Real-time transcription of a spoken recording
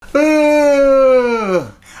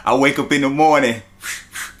I wake up in the morning,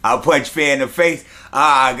 I punch fear in the face.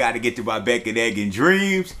 I got to get to my Bacon, Egg, and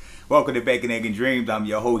Dreams. Welcome to Bacon, Egg, and Dreams. I'm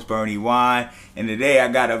your host, Bernie Wine. And today I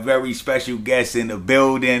got a very special guest in the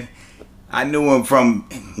building. I knew him from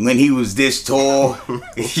when he was this tall.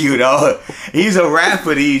 You know, he's a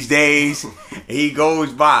rapper these days. He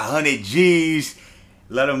goes by 100 G's.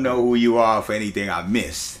 Let him know who you are for anything I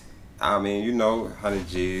missed. I mean, you know, 100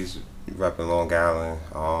 G's, repping Long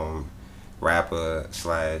Island, rapper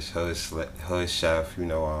slash hood chef, you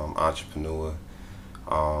know, entrepreneur.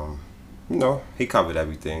 You know, he covered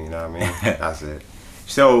everything, you know what I mean? That's it.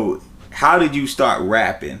 So, how did you start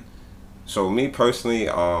rapping? So me personally,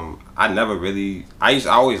 I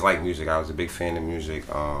always liked music. I was a big fan of music.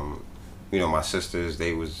 You know, my sisters,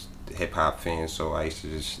 they was hip hop fans, so I used to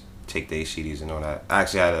just take their CDs and all that. I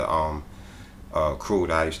actually had a crew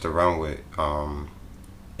that I used to run with,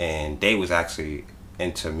 and they was actually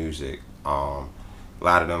into music. A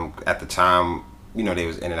lot of them at the time, you know, they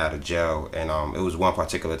was in and out of jail, and it was one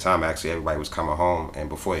particular time actually everybody was coming home, and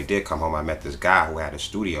before they did come home, I met this guy who had a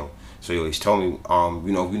studio. So he always told me,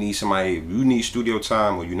 you know, if you need studio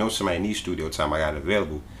time, or you know somebody needs studio time, I got it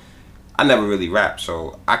available. I never really rapped,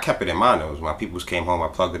 so I kept it in my nose. My peoples came home, I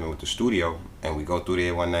plugged them in with the studio, and we go through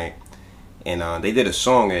there one night, and they did a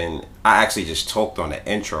song, and I actually just talked on the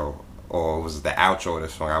intro, or it was the outro of the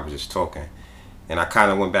song. I was just talking, and I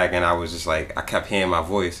kind of went back, and I was just like, I kept hearing my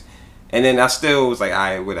voice, and then I still was like,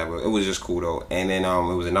 alright, whatever. It was just cool though. And then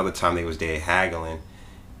it was another time they was there haggling.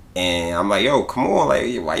 And I'm like, yo, come on,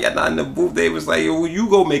 like, why y'all not in the booth? They was like, yo, well, you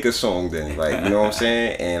go make a song then, like, you know what I'm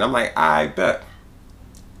saying? And I'm like, I bet.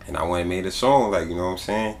 And I went and made a song, like, you know what I'm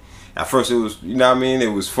saying? At first it was, you know what I mean?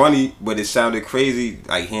 It was funny, but it sounded crazy,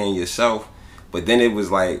 like, hearing yourself. But then it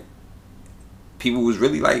was like, people was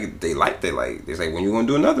really like, they liked it. Like, they like, when you gonna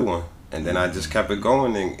do another one? And then I just kept it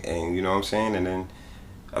going, and you know what I'm saying? And then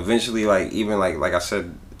eventually, like, even like I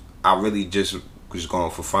said, I really just was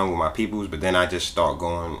going for fun with my peoples, but then I just start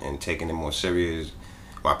going and taking it more serious.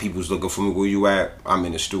 My peoples looking for me, where you at? I'm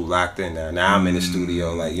in the studio locked in now. Now I'm in the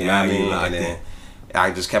studio, like, you know what I mean? And then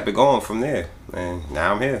I just kept it going from there, and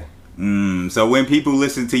now I'm here. So when people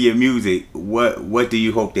listen to your music, what do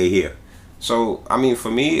you hope they hear? So, I mean,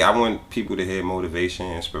 for me, I want people to hear motivation,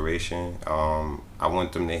 inspiration. I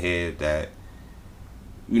want them to hear that,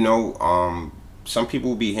 you know, some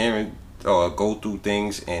people be hearing or go through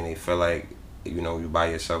things and they feel like, you know, you by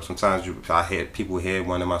yourself. Sometimes I hear people hear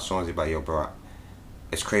one of my songs, they be like, yo, bro,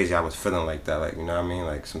 it's crazy I was feeling like that. Like, you know what I mean?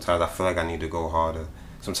 Like, sometimes I feel like I need to go harder.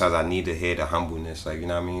 Sometimes I need to hear the humbleness, like, you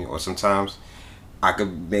know what I mean? Or sometimes I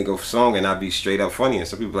could make a song and I'd be straight up funny, and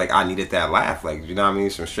some people like, I needed that laugh, like, you know what I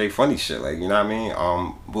mean? Some straight funny shit, like, you know what I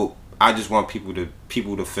mean? But I just want people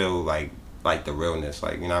to feel like the realness,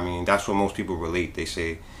 like, you know what I mean? That's what most people relate. They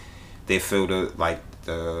say they feel the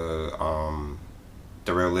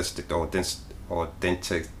realistic, the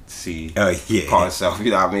authenticity part itself,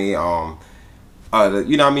 you know what I mean?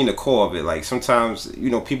 You know what I mean, the core of it. Like, sometimes, you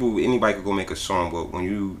know, anybody could go make a song, but when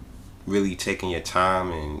you really taking your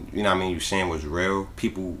time and, you know what I mean, you saying what's real,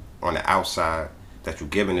 people on the outside that you're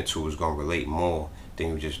giving it to is gonna relate more than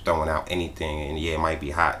you just throwing out anything. And yeah, it might be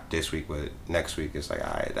hot this week, but next week it's like,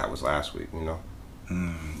 alright, that was last week, you know?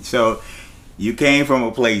 So you came from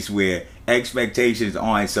a place where expectations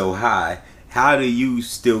aren't so high. How do you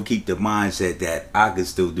still keep the mindset that I can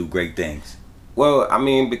still do great things? Well, I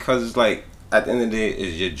mean, because it's like, at the end of the day,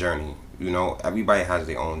 it's your journey. You know, everybody has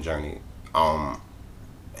their own journey.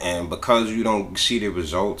 And because you don't see the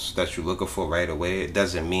results that you're looking for right away, it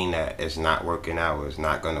doesn't mean that it's not working out or it's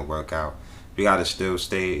not going to work out. You got to still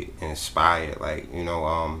stay inspired. Like, you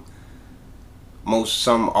know,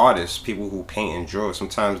 some artists, people who paint and draw,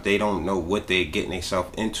 sometimes they don't know what they're getting themselves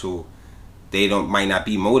into. They might not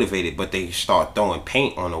be motivated, but they start throwing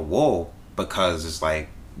paint on the wall because it's like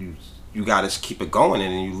you gotta keep it going,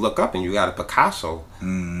 and then you look up and you got a Picasso.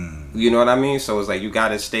 You know what I mean? So it's like you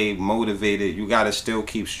gotta stay motivated. You gotta still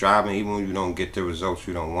keep striving even when you don't get the results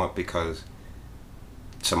you don't want, because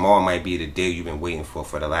tomorrow might be the day you've been waiting for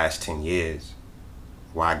the last 10 years.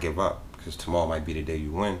 Why give up? Because tomorrow might be the day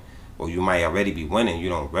you win. Or you might already be winning, you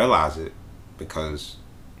don't realize it because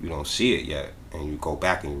you don't see it yet. And you go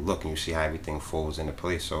back and you look and you see how everything falls into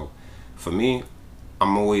place. So for me,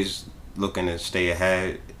 I'm always looking to stay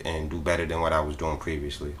ahead and do better than what I was doing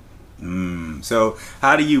previously. So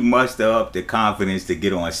how do you muster up the confidence to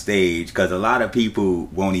get on stage? Because a lot of people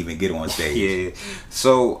won't even get on stage. Yeah.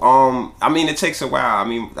 So, I mean, it takes a while. I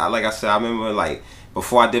mean, like I said, I remember, like,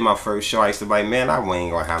 before I did my first show, I used to be like, man, I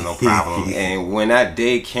ain't gonna have no problem. And when that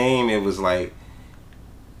day came, it was like,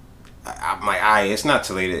 I'm like, all right, it's not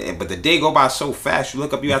too late. But the day go by so fast. You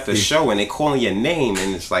look up, you at the show, and they calling your name,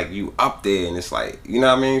 and it's like you up there, and it's like, you know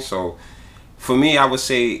what I mean? So for me, I would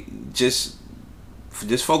say just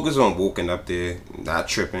focus on walking up there, not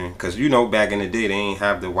tripping, because you know back in the day they ain't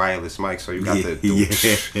have the wireless mic, so you got to do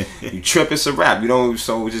you trip, it's a wrap. You don't.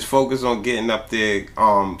 So just focus on getting up there.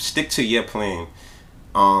 Stick to your plan.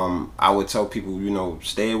 I would tell people, you know,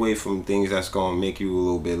 stay away from things that's gonna make you a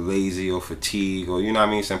little bit lazy or fatigue, or you know what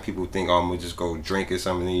I mean. Some people think, oh, I'm gonna just go drink or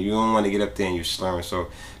something. And you don't want to get up there and you're slurring. So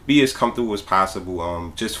be as comfortable as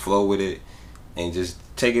possible. Just flow with it and just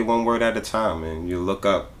take it one word at a time. And you look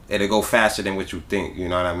up, it'll go faster than what you think. You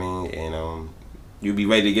know what I mean? And you'll be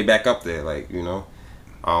ready to get back up there, like, you know.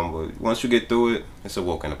 But once you get through it, it's a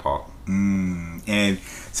walk in the park. And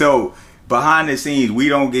so, behind the scenes, we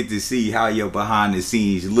don't get to see how your behind the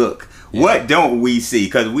scenes look. Yeah. What don't we see?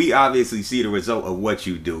 Because we obviously see the result of what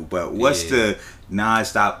you do, but what's the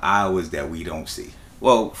non-stop hours that we don't see?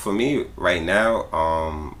 Well, for me right now,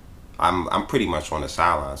 I'm pretty much on the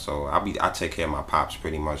sideline, so I take care of my pops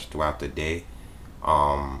pretty much throughout the day.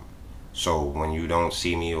 So when you don't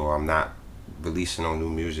see me or I'm not releasing no new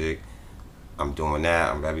music, I'm doing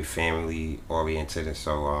that. I'm very family oriented, and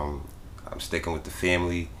so I'm sticking with the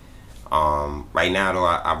family. Right now though,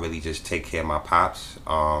 I really just take care of my pops.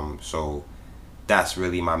 So that's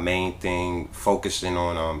really my main thing, focusing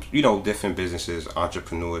on you know, different businesses,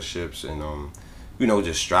 entrepreneurships, and you know,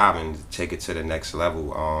 just striving to take it to the next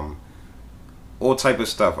level. All type of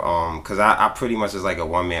stuff. Cause I pretty much is like a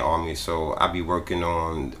one-man army, so I be working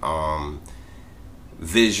on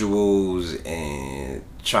visuals and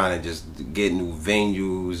trying to just get new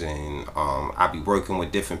venues, and I be working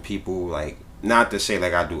with different people, like, not to say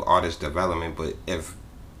like I do artist development, but if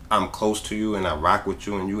I'm close to you and I rock with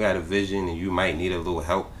you and you had a vision and you might need a little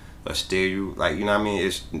help or steer you, like, you know what I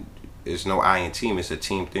mean? It's no I in team, it's a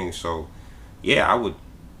team thing. So yeah, I would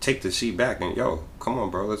take the seat back and, yo, come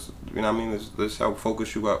on, bro, let's, you know what I mean? Let's help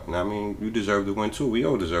focus you up. You know what I mean? You deserve to win too. We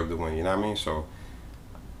all deserve to win. You know what I mean? So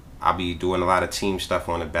I'll be doing a lot of team stuff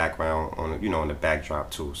on the background, on, you know, on the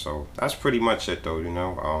backdrop too. So that's pretty much it though, you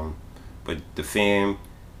know. But the fam,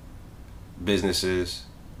 businesses,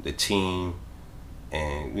 the team,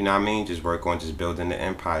 and you know what I mean, just work on just building the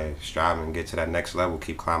empire, striving to get to that next level,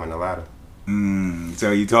 keep climbing the ladder.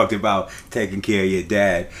 So you talked about taking care of your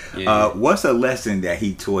dad. Yeah. What's a lesson that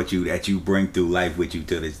he taught you that you bring through life with you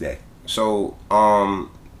to this day? So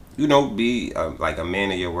you know, be like a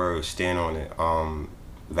man of your word, stand on it,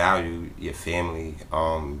 value your family,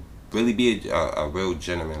 really be a real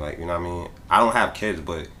gentleman, like, you know what I mean. I don't have kids,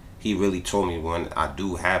 but he really told me when I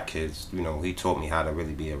do have kids, you know, he taught me how to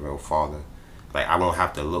really be a real father. Like, I won't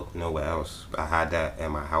have to look nowhere else. I had that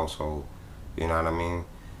in my household, you know what I mean?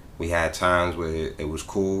 We had times where it was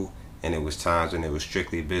cool, and it was times when it was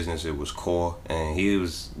strictly business, it was core, and he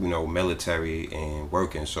was, you know, military and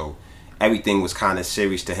working, so everything was kind of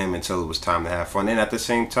serious to him until it was time to have fun. And at the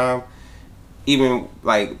same time, even,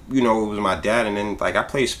 like, you know, it was my dad, and then, like, I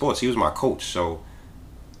played sports, he was my coach, so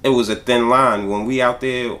it was a thin line. When we out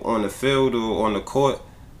there on the field or on the court,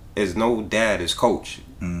 there's no dad, it's coach.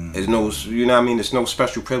 There's no, you know what I mean, there's no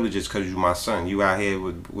special privileges because you're my son. You out here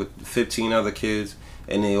with 15 other kids,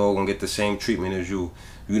 and they all gonna get the same treatment as you.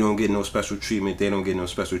 You don't get no special treatment, they don't get no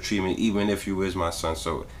special treatment, even if you is my son.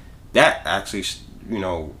 So that actually, you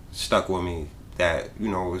know, stuck with me, that, you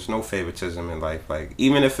know, there's no favoritism in life. Like,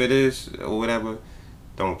 even if it is or whatever,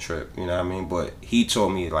 don't trip, you know what I mean? But he taught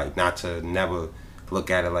me, like, not to never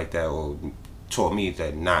look at it like that, or taught me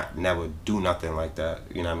that never do nothing like that.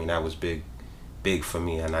 You know what I mean? That was big for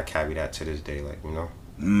me, and I carry that to this day, like, you know.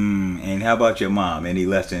 And how about your mom? Any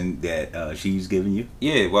lesson that she's given you?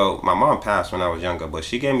 Yeah, well, my mom passed when I was younger, but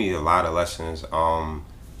she gave me a lot of lessons.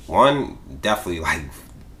 One, definitely, like,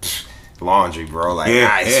 laundry, bro. Like,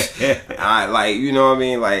 I like, you know what I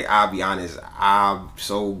mean? Like, I'll be honest, I'm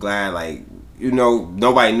so glad, like, you know,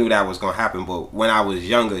 nobody knew that was gonna happen, but when I was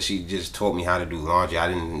younger, she just taught me how to do laundry. I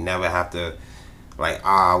didn't never have to, like,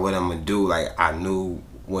 what I'm gonna do. Like, I knew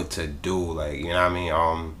what to do, like, you know what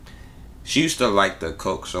I mean? She used to like to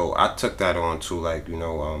cook, so I took that on too, like, you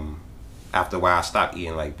know, after a while I stopped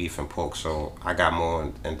eating, like, beef and pork, so I got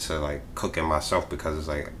more into, like, cooking myself, because it's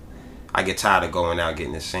like, I get tired of going out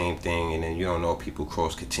getting the same thing, and then you don't know, people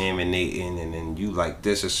cross-contaminating, and then you like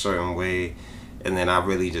this a certain way. And then I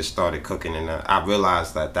really just started cooking, and I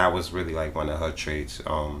realized that was really like one of her traits,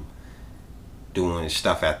 doing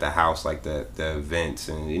stuff at the house, like the events,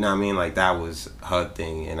 and you know what I mean, like that was her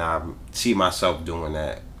thing, and I see myself doing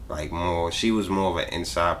that, like, more. She was more of an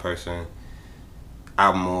inside person,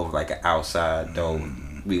 I'm more of like an outside though.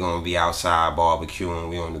 We gonna be outside barbecuing,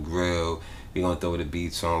 we on the grill, we gonna throw the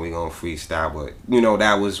beats on, we gonna freestyle. But you know,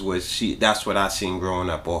 that was what she. That's what I seen growing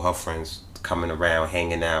up. All her friends coming around,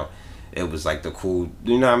 hanging out. It was like the cool,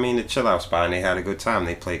 you know what I mean, the chill out spot, and they had a good time.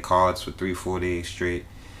 They played cards for 3-4 days straight.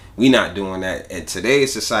 We not doing that in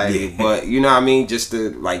today's society, Yeah. but you know what I mean. Just to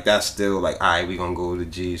like, that's still like, all right, we gonna go to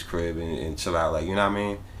G's crib and chill out, like, you know what I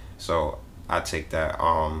mean. So I take that.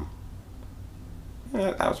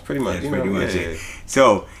 Yeah, that was pretty much, That's pretty much yeah. it.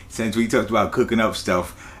 So, since we talked about cooking up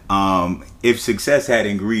stuff, if success had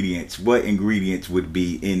ingredients, what ingredients would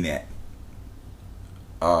be in that?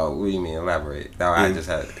 What do you mean? Elaborate. No, I just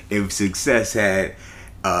had. If success had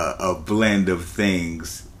a blend of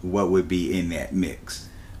things, what would be in that mix?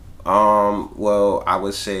 Well, I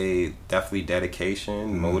would say definitely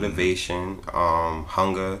dedication, motivation,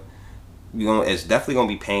 hunger. It's definitely gonna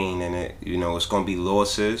be pain in it. You know, it's gonna be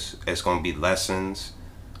losses. It's gonna be lessons,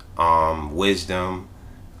 wisdom.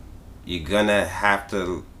 You're gonna have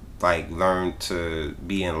to like learn to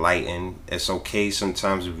be enlightened. It's okay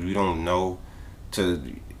sometimes if you don't know.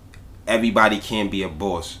 Everybody can't be a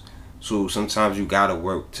boss. So sometimes you gotta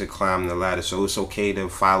work to climb the ladder. So it's okay to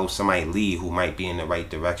follow somebody lead who might be in the right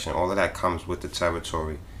direction. All of that comes with the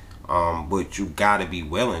territory. But you gotta be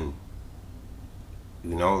willing,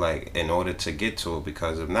 you know, like in order to get to it.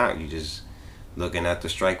 Because if not, you just looking at the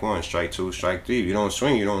strike one, strike two, strike three. If you don't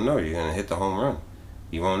swing, you don't know you're gonna hit the home run.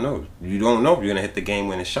 You won't know. You don't know if you're gonna hit the game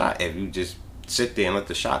winning shot if you just sit there and let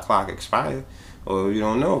the shot clock expire. Or you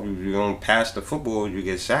don't know, you don't pass the football, you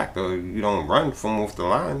get sacked, or you don't run from off the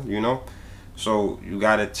line, you know. So you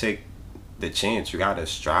gotta take the chance, you gotta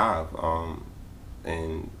strive,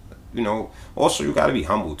 and you know, also you gotta be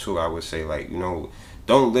humble too. I would say, like, you know,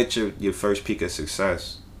 don't let your first peak of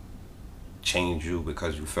success change you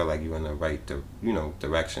because you feel like you're in the right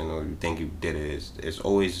direction, or you think you did it. It's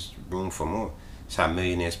always room for more. It's how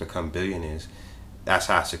millionaires become billionaires. That's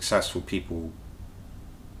how successful people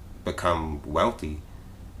become wealthy,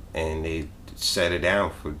 and they set it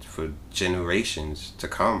down for generations to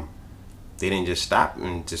come. They didn't just stop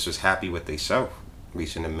and just was happy with themselves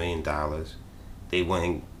reaching $1 million. They went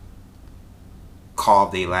and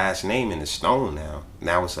carved their last name in the stone.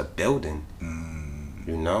 Now it's a building.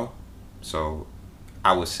 You know. So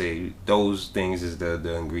I would say those things is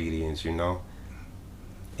the ingredients, you know.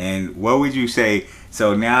 And what would you say?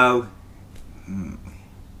 So now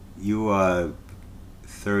you are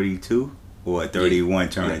 32 or 31,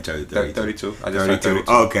 turning 32. 32. I just turned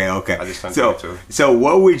 32. Okay. I just turned 32. So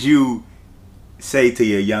what would you say to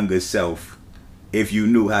your younger self if you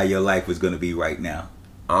knew how your life was going to be right now?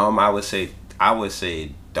 I would say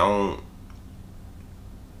don't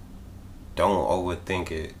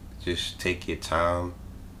overthink it. Just take your time.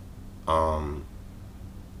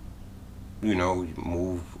 You know,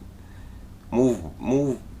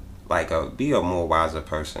 move like be a more wiser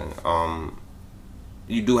person.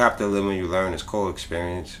 You do have to live and you learn. It's called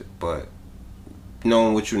experience, but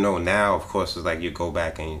knowing what you know now, of course, is like you go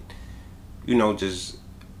back and, you know, just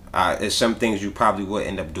it's some things you probably would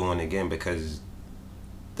end up doing again because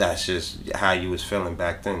that's just how you was feeling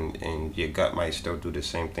back then, and your gut might still do the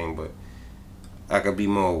same thing. But I could be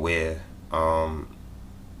more aware. I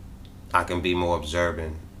can be more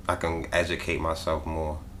observant. I can educate myself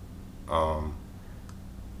more.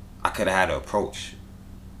 I could have had an approach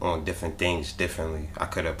on different things differently. I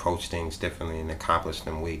could approach things differently and accomplish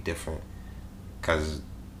them way different, because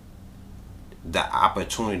the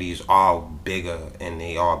opportunities are bigger and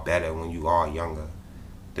they are better when you are younger.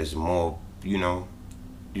 There's more, you know,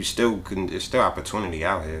 there's still opportunity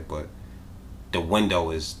out here, but the window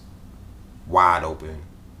is wide open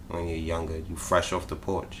when you're younger. You fresh off the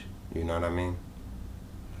porch, you know what I mean?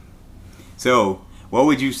 So what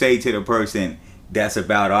would you say to the person that's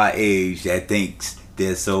about our age that thinks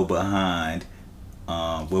they're so behind?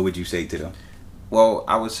 What would you say to them? Well,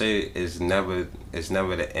 I would say it's never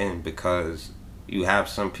the end, because you have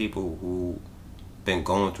some people who been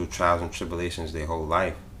going through trials and tribulations their whole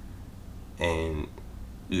life, and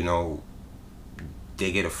you know,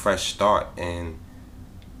 they get a fresh start, and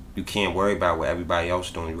you can't worry about what everybody else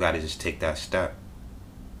doing. You got to just take that step.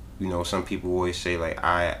 You know, some people always say like,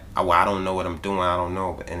 I don't know what I'm doing, I don't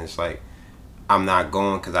know, and it's like, I'm not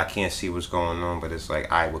going because I can't see what's going on. But it's like,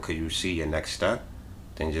 all right, well, could you see your next step?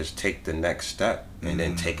 Then just take the next step and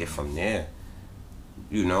then take it from there.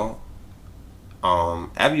 You know,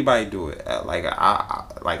 everybody do it. Like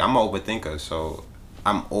I'm an overthinker, so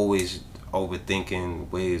I'm always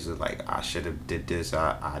overthinking ways of like, I should have did this.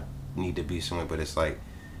 I need to be somewhere. But it's like,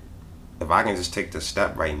 if I can just take the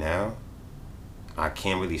step right now, I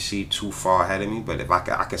can't really see too far ahead of me. But if I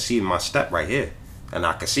can see my step right here. And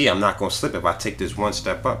I can see I'm not going to slip if I take this one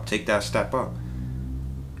step up, take that step up.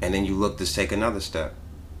 and then you look to take another step,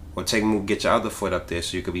 or get your other foot up there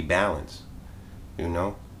so you could be balanced. You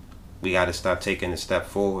know, we got to stop taking a step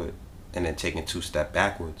forward and then taking 2 steps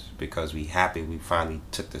backwards, because we happy we finally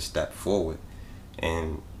took the step forward.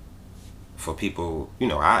 And for people, you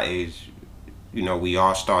know, our age, you know, we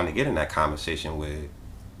are starting to get in that conversation where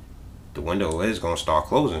the window is going to start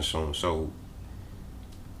closing soon. So,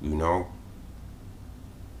 you know,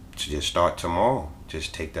 to just start tomorrow,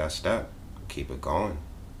 just take that step, keep it going.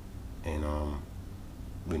 And,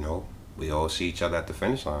 you know, we all see each other at the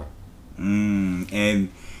finish line. And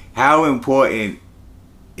how important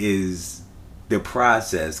is the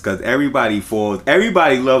process? Because everybody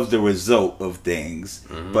loves the result of things,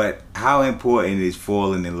 but how important is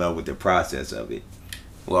falling in love with the process of it?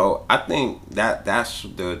 Well, I think that's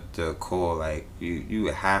the core. Like, you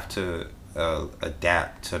have to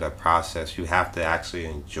adapt to the process. You have to actually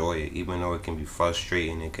enjoy it, even though it can be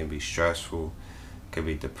frustrating, it can be stressful, it can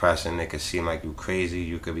be depressing, it can seem like you're crazy,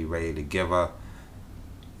 you could be ready to give up.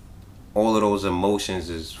 All of those emotions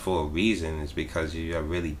is for a reason. It's because you are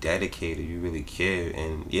really dedicated, you really care.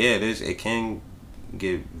 And yeah, it can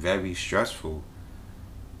get very stressful,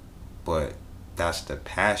 but that's the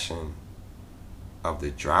passion of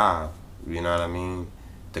the drive, you know what I mean?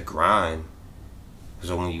 The grind.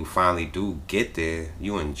 So when you finally do get there,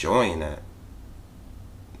 you enjoying that.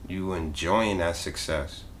 You enjoying that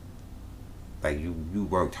success. Like, you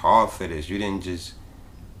worked hard for this. You didn't just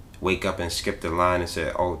wake up and skip the line and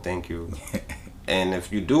say, oh, thank you. And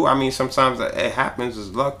if you do, I mean, sometimes it happens, it's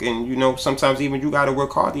luck. And, you know, sometimes even you got to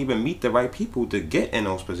work hard to even meet the right people to get in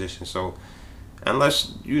those positions. So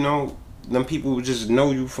unless, you know, them people just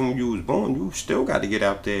know you from you was born, you still got to get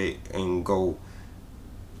out there and go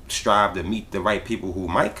strive to meet the right people who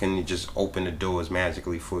might can just open the doors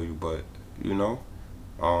magically for you. But, you know,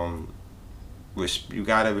 you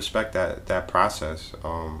got to respect that process.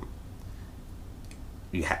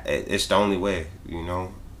 It's the only way, you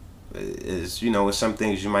know. It's some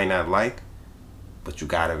things you might not like, but you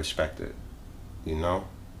gotta respect it, you know,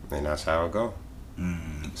 and that's how it go.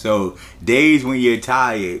 So days when you're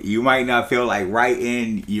tired, you might not feel like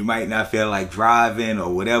writing, you might not feel like driving,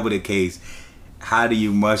 or whatever the case. How do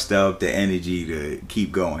you muster up the energy to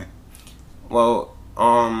keep going? Well,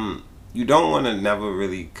 you don't want to never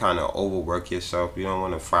really kind of overwork yourself. You don't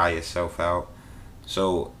want to fire yourself out.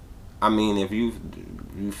 So, I mean, if you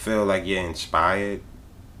feel like you're inspired,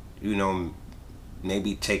 you know,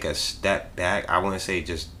 maybe take a step back. I wouldn't say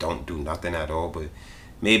just don't do nothing at all, but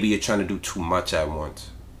maybe you're trying to do too much at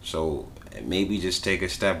once. So maybe just take a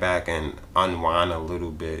step back and unwind a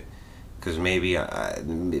little bit, because maybe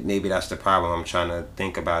that's the problem. I'm trying to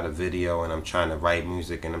think about a video and I'm trying to write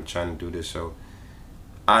music and I'm trying to do this. So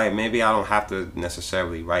maybe I don't have to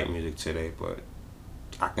necessarily write music today, but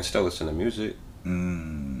I can still listen to music.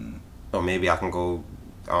 Or maybe I can go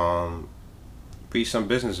read some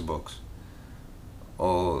business books,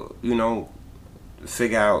 or, you know,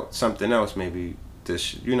 figure out something else. Maybe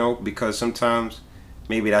this, you know, because sometimes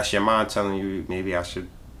maybe that's your mind telling you maybe I should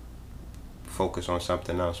focus on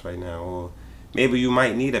something else right now. Or maybe you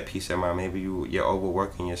might need a peace of mind. Maybe you're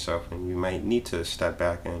overworking yourself and you might need to step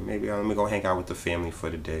back and maybe let me go hang out with the family for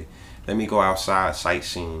the day. Let me go outside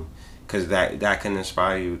sightseeing, because that can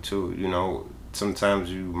inspire you too. You know,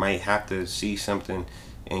 sometimes you might have to see something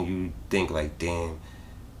and you think like, damn,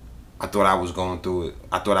 I thought I was going through it.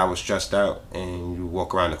 I thought I was stressed out. And you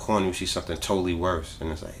walk around the corner, you see something totally worse.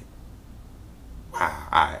 And it's like, wow,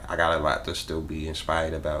 I got a lot to still be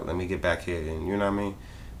inspired about. Let me get back here. And you know what I mean?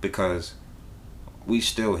 Because we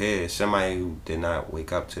still here. Somebody who did not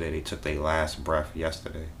wake up today, they took their last breath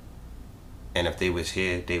yesterday. And if they was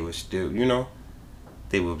here, they would still, you know,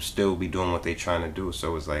 they would still be doing what they trying to do.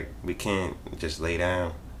 So it's like, we can't just lay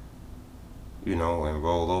down, you know, and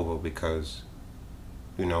roll over because,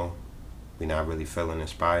 you know, we're not really feeling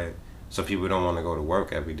inspired. So people don't want to go to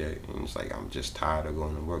work every day. And it's like, I'm just tired of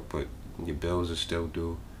going to work. But your bills are still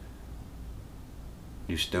due.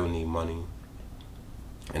 You still need money.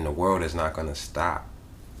 And the world is not going to stop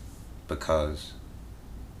because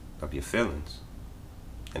of your feelings.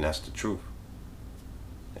 And that's the truth.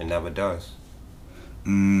 It never does.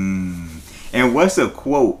 And what's a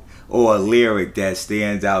quote or a lyric that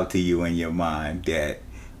stands out to you in your mind that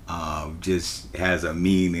just has a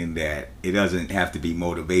meaning, that it doesn't have to be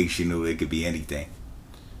motivational, it could be anything?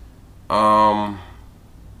 Let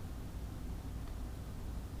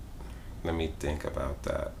me think about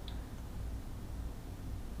that.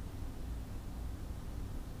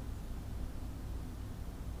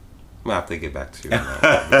 I'm gonna have to get back to you on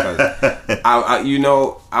that because I you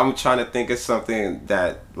know, I'm trying to think of something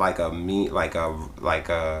that like a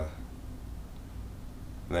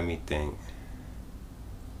Let me think.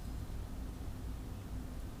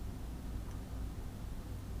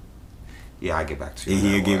 Yeah, I get back to you.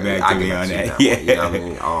 He'll get back to me on that. Yeah, Yeah. you know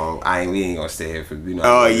what I mean. We ain't gonna stay here for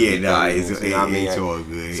Oh yeah, nah, it's all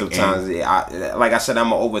good. Sometimes, like I said,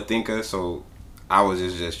 I'm an overthinker, so I was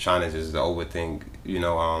just trying to just overthink.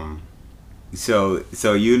 So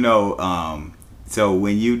so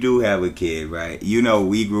when you do have a kid, right?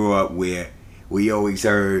 We grew up where we always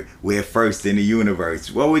heard we're first in the universe.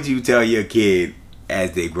 What would you tell your kid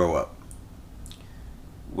as they grow up?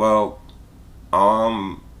 Well,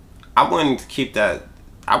 I wouldn't keep that.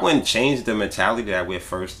 I wouldn't change the mentality that we're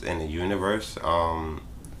first in the universe.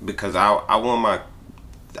 Because I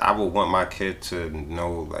would want my kid to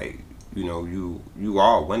know, like, you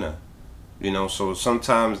are a winner. So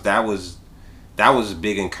sometimes that was a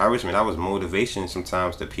big encouragement. That was motivation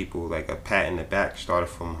sometimes to people, like a pat in the back started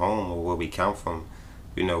from home or where we come from.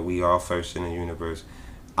 We are first in the universe.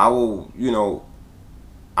 I will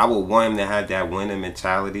want him to have that winning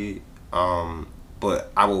mentality.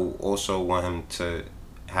 But I will also want him to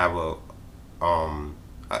have a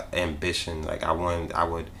ambition. Like I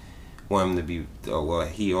would want him to be, well,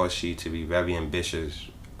 he or she to be very ambitious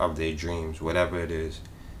of their dreams, whatever it is.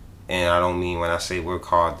 And I don't mean when I say work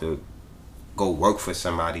hard to go work for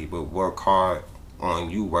somebody, but work hard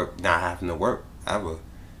on you, not having to work ever.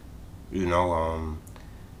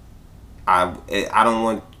 I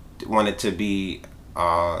don't want it to be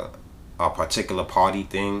a particular party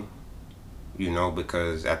thing.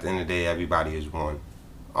 Because at the end of the day, everybody is one.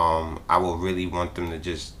 I will really want them to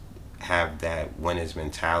just have that winner's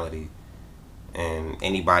mentality. And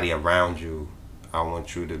anybody around you, I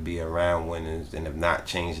want you to be around winners, and if not,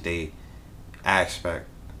 change their aspect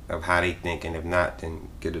of how they think, and if not, then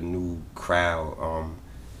get a new crowd.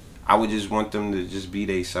 I would just want them to just be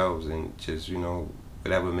themselves and just,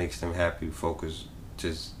 whatever makes them happy, focus,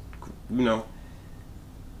 just,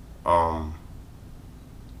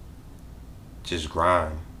 just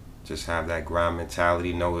grind. Just have that grind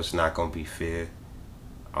mentality. Know it's not gonna be fair.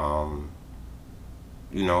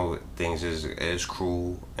 Things is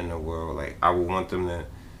cruel in the world. Like I would want them to,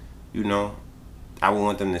 I would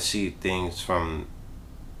want them to see things from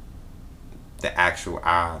the actual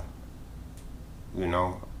eye.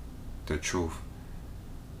 The truth.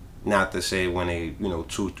 Not to say when they,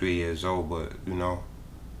 2-3 years old, but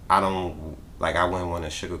I wouldn't want to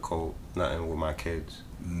sugarcoat nothing with my kids.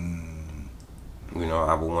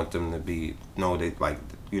 I would want them to be, my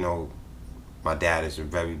dad is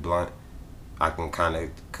very blunt. I can kind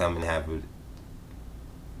of come and have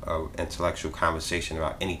a intellectual conversation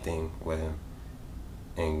about anything with him.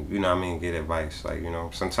 And, get advice. Like,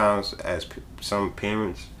 sometimes as some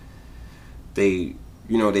parents, they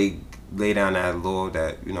lay down that law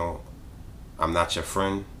that, I'm not your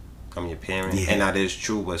friend, I'm your parent. Yeah. And that is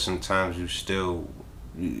true, but sometimes you still,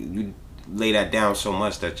 you lay that down so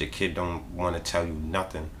much that your kid don't want to tell you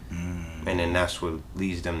nothing. And then that's what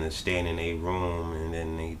leads them to stay in their room, and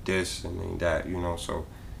then they this and they that, so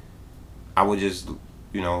I would just,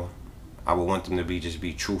 I would want them to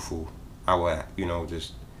be truthful. I would,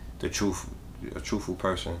 just a truthful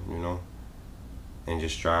person, and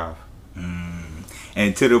just strive.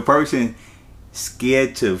 And to the person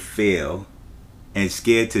scared to fail and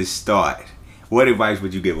scared to start, what advice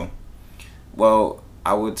would you give them? Well,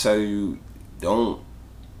 I would tell you,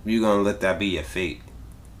 you're gonna let that be your fate.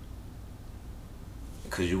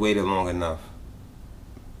 Because you waited long enough.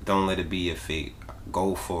 Don't let it be your fate.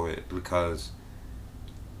 Go for it, because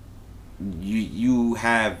you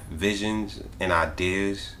have visions and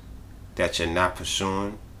ideas that you're not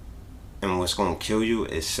pursuing. And what's gonna kill you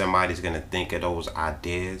is somebody's gonna think of those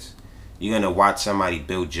ideas. You're gonna watch somebody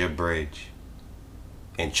build your bridge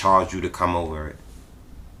and charge you to come over it,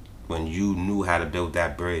 when you knew how to build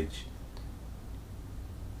that bridge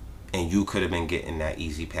and you could have been getting that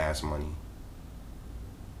easy pass money.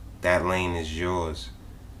 That lane is yours.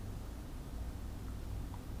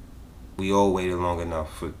 We all waited long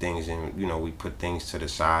enough for things, and we put things to the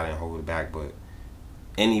side and hold it back, but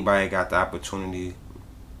anybody got the opportunity,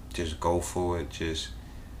 just go for it. Just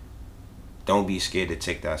don't be scared to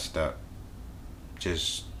take that step.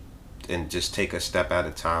 Just take a step at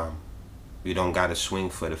a time. You don't gotta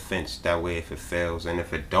swing for the fence. That way, if it fails and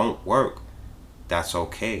if it don't work, that's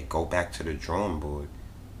okay. Go back to the drawing board.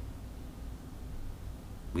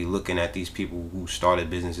 We looking at these people who started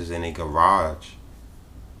businesses in a garage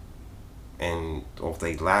and off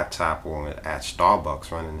their laptop or at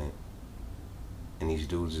Starbucks running it, and these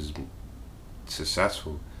dudes is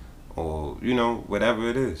successful, or whatever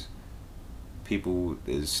it is. People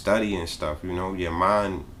is studying stuff. Your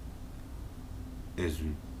mind is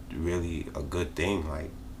really a good thing. Like,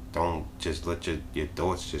 Don't just let your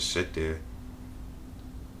thoughts just sit there.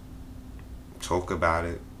 Talk about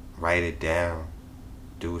it. Write it down.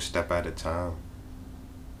 Do a step at a time.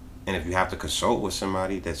 And if you have to consult with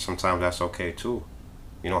somebody, sometimes that's okay too.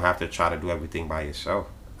 You don't have to try to do everything by yourself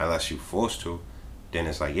unless you're forced to. Then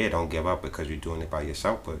it's like, yeah, don't give up because you're doing it by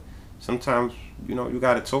yourself. But sometimes, you know, you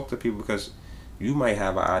got to talk to people because you might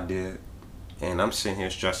have an idea and I'm sitting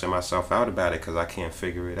here stressing myself out about it because I can't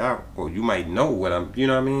figure it out. Or you might know what you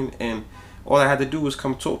know what I mean? And all I had to do was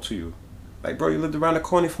come talk to you. Like, bro, you lived around the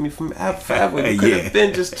corner from me forever. You could have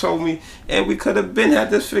been just told me, and we could have been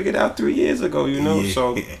had this figured out 3 years ago, you know? Yeah.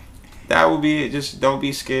 So that would be it. Just don't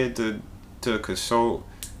be scared to consult,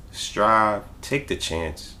 strive, take the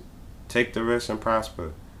chance. Take the risk and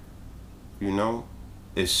prosper. You know?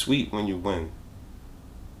 It's sweet when you win.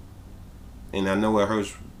 And I know it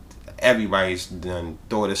hurts. Everybody's done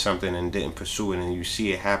thought of something and didn't pursue it, and you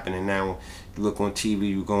see it happening now. You look on TV,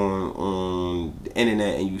 you go on the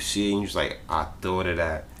internet, and you see it, and you're just like, I thought of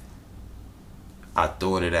that.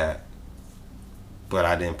 But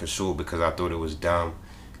I didn't pursue it because I thought it was dumb.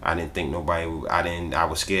 I didn't think I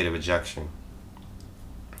was scared of rejection.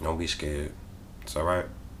 Don't be scared. It's alright.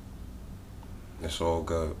 It's all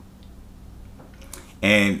good.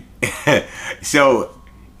 And so,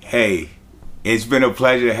 hey, it's been a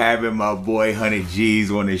pleasure having my boy 100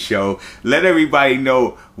 G's on the show. Let everybody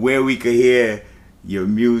know where we could hear your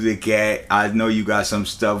music at. I know you got some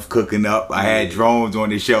stuff cooking up. I had Drones on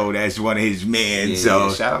the show. That's one of his men. Yeah, so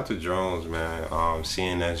yeah. Shout out to Drones, man.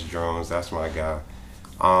 CNS Drones, that's my guy.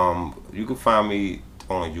 You can find me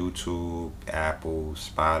on YouTube, Apple,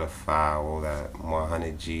 Spotify, all that.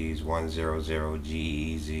 100 G's, 100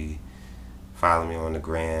 G-E-Z. Follow me on the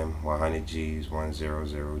gram, 100 G's,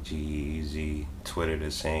 100 G-E-Z. Twitter,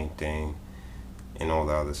 the same thing. And all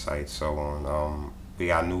the other sites, so on. We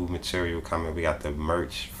got new material coming. We got the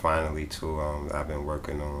merch finally too. I've been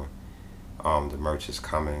working on. The merch is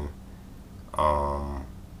coming. We're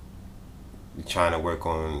trying to work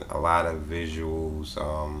on a lot of visuals.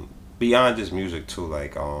 Beyond just music too,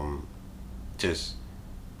 like just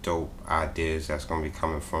dope ideas that's gonna be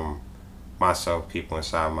coming from myself, people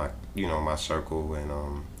inside my circle,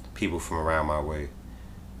 and people from around my way.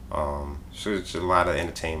 So it's a lot of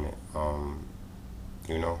entertainment.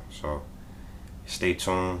 So stay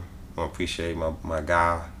tuned. I appreciate my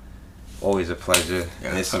guy. Always a pleasure.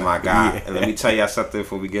 And this is my guy. Yeah. And let me tell y'all something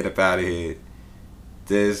before we get up out of here.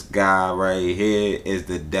 This guy right here is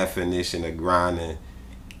the definition of grinding.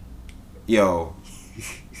 Yo,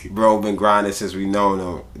 bro, been grinding since we known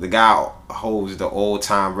him. The guy holds the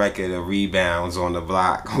all-time record of rebounds on the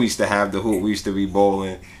block. We used to have the hoop. We used to be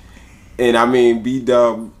bowling. And I mean,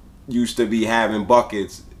 B-Dub used to be having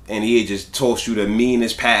buckets, and he'd just toss you the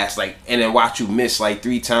meanest pass, like, and then watch you miss like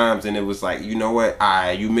 3 times, and it was like, you know what?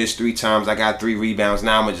 You missed 3 times. I got 3 rebounds.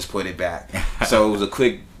 Now I'm gonna just put it back. So it was a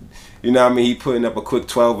quick, you know what I mean? He putting up a quick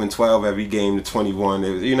 12 and 12 every game to 21. It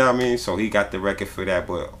was, you know what I mean? So he got the record for that.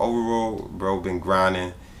 But overall, bro, been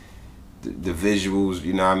grinding. The visuals,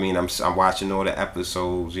 you know what I mean? I'm watching all the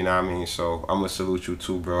episodes, you know what I mean? So I'm gonna salute you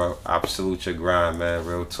too, bro. I salute your grind, man.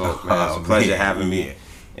 Real talk, man. It's a pleasure having me.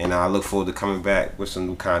 And I look forward to coming back with some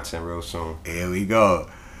new content real soon. Here we go.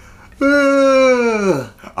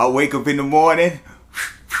 I wake up in the morning.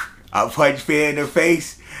 I punch fear in the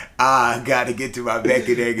face. I gotta get to my back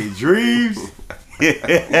and egg dreams.